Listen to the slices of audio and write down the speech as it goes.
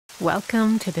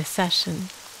Welcome to the session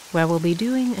where we'll be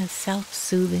doing a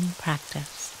self-soothing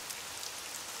practice.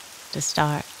 To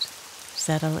start,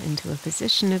 settle into a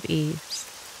position of ease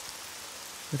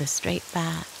with a straight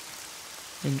back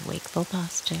and wakeful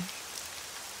posture.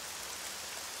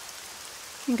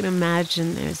 You can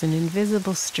imagine there's an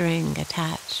invisible string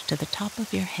attached to the top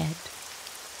of your head,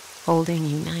 holding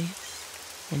you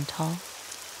nice and tall.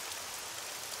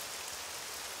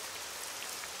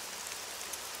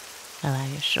 Allow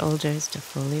your shoulders to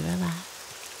fully relax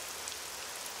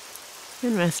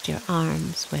and rest your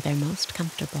arms where they're most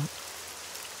comfortable.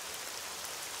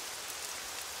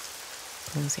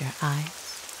 Close your eyes,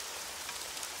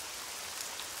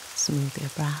 smooth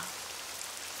your brow,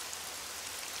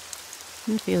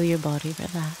 and feel your body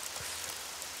relax.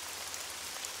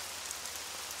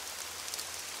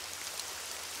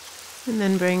 And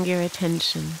then bring your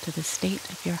attention to the state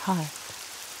of your heart,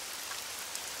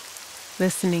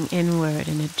 listening inward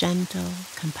in a gentle,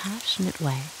 compassionate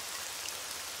way,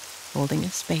 holding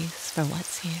a space for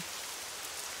what's here.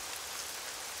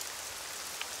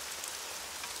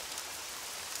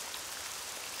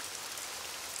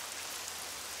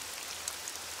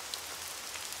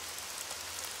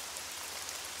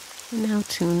 And now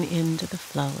tune into the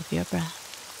flow of your breath.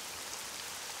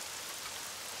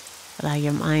 Allow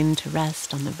your mind to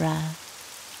rest on the breath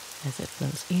as it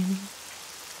flows in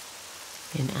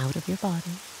and out of your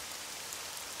body.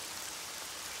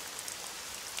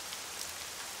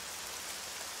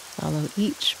 Follow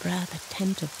each breath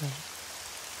attentively,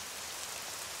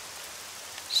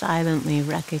 silently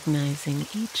recognizing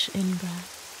each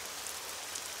in-breath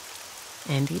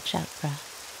and each out-breath.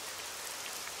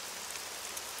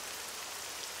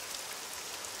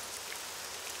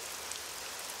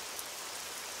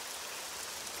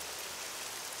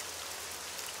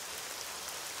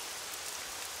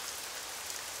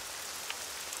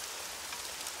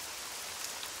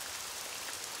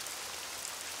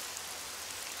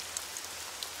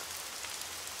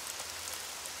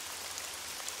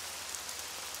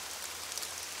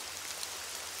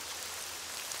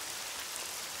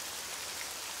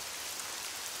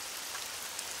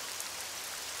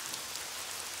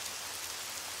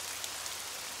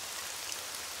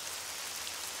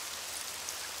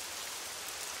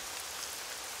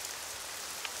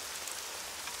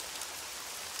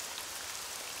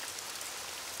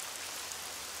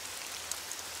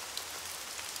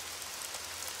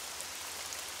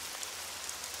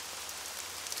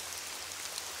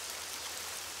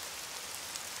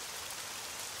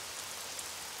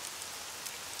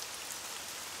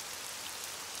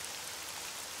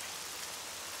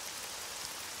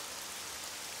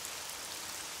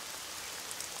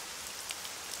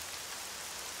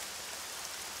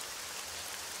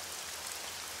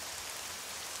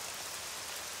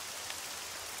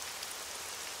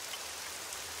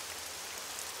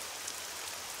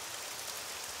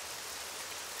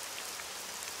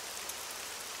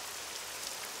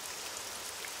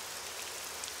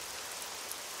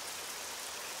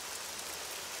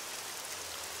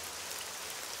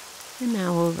 And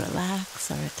now we'll relax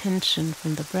our attention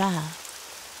from the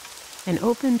breath and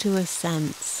open to a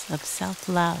sense of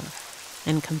self-love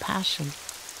and compassion.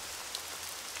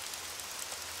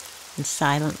 And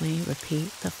silently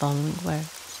repeat the following words.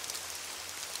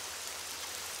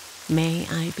 May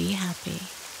I be happy.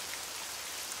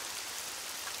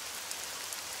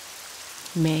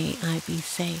 May I be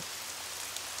safe.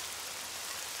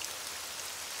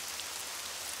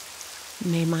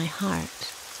 May my heart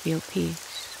feel peace.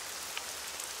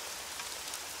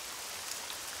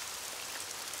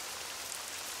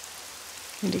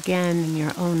 And again, in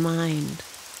your own mind,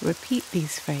 repeat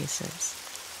these phrases,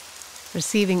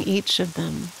 receiving each of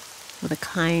them with a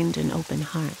kind and open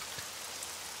heart.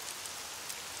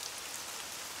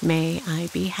 May I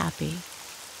be happy.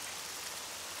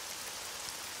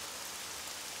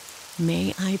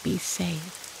 May I be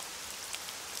safe.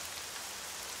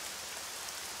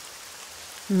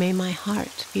 May my heart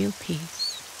feel peace.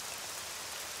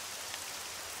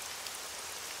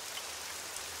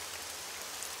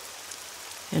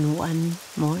 And one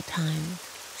more time,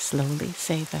 slowly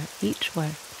savor each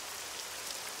word.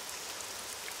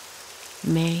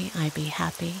 May I be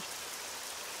happy.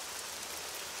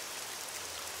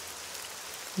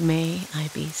 May I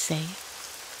be safe.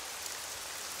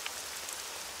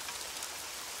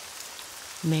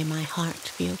 May my heart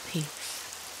feel peace.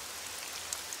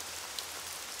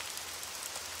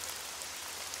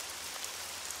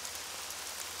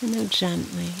 And now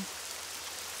gently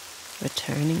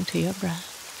returning to your breath.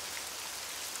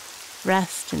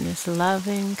 Rest in this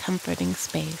loving, comforting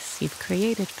space you've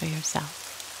created for yourself.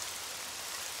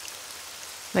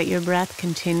 Let your breath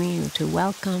continue to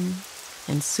welcome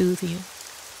and soothe you.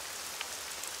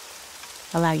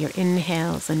 Allow your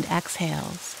inhales and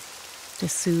exhales to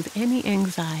soothe any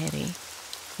anxiety,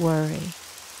 worry,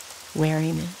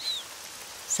 weariness,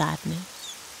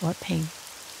 sadness, or pain.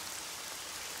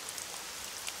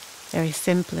 Very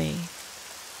simply,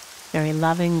 very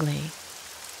lovingly,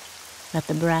 let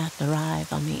the breath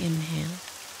arrive on the inhale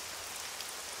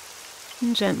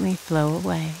and gently flow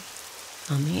away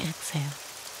on the exhale.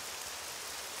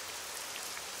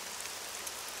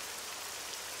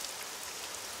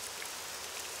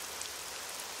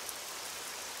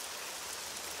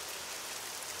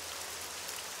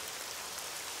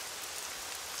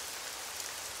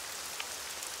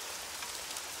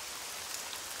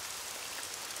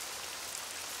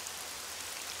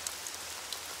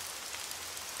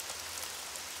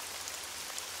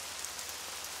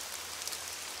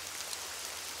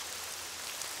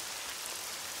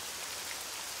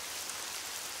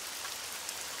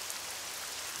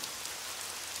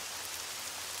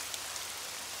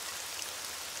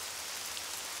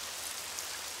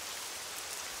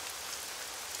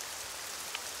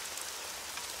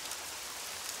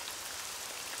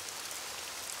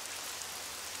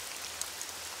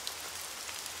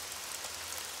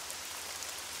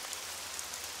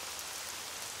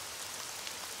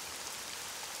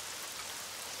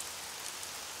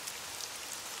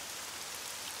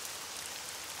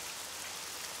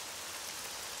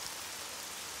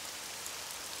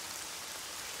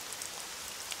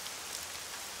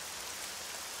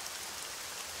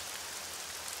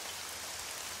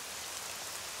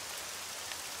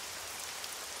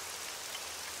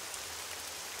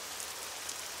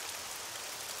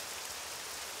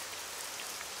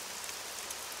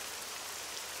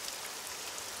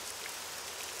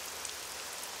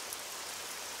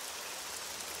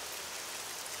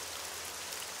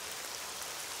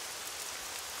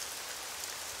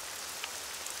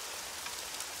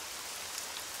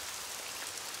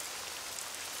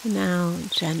 Now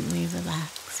gently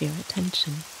relax your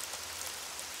attention.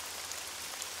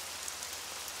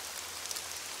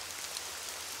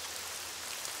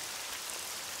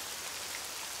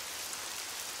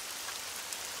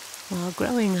 While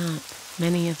growing up,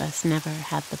 many of us never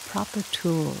had the proper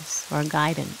tools or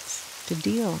guidance to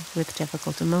deal with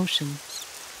difficult emotions.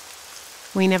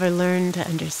 We never learned to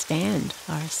understand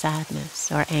our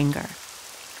sadness or anger.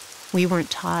 We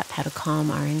weren't taught how to calm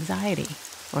our anxiety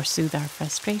or soothe our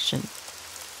frustration.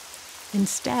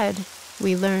 Instead,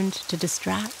 we learned to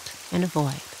distract and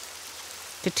avoid,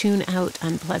 to tune out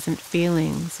unpleasant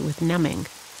feelings with numbing,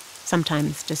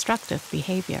 sometimes destructive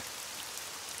behavior.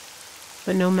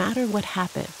 But no matter what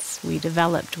habits we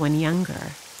developed when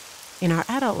younger, in our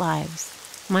adult lives,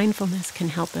 mindfulness can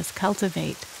help us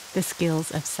cultivate the skills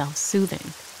of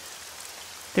self-soothing.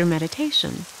 Through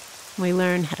meditation, we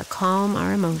learn how to calm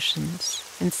our emotions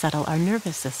and settle our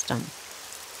nervous system.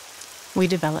 We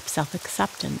develop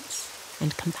self-acceptance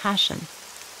and compassion.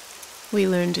 We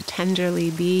learn to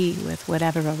tenderly be with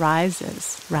whatever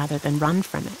arises rather than run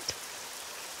from it.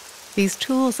 These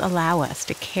tools allow us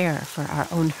to care for our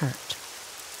own hurt.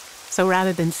 So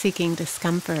rather than seeking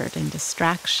discomfort and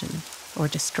distraction or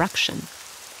destruction,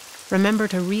 remember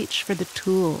to reach for the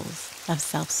tools of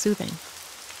self-soothing.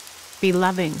 Be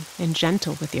loving and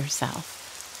gentle with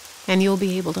yourself, and you'll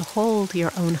be able to hold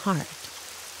your own heart.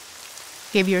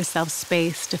 Give yourself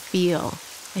space to feel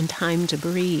and time to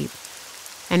breathe,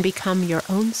 and become your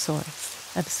own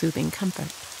source of soothing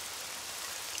comfort.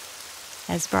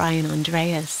 As Brian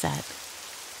Andreas said,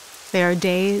 there are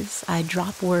days I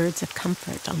drop words of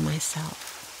comfort on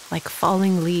myself, like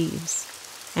falling leaves,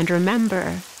 and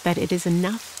remember that it is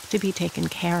enough to be taken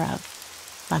care of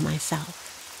by myself.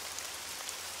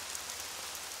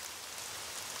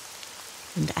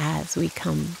 And as we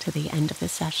come to the end of the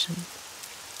session,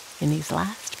 in these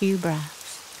last few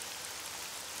breaths,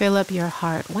 fill up your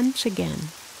heart once again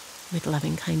with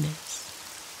loving kindness.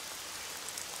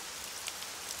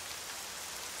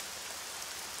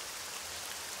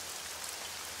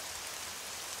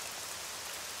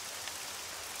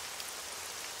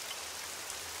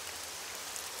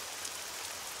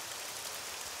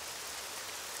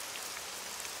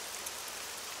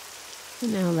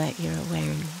 And now let your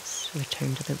awareness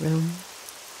return to the room,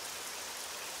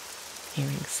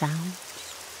 hearing sounds.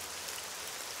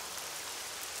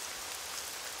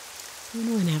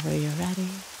 And whenever you're ready,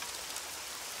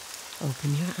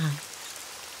 open your eyes.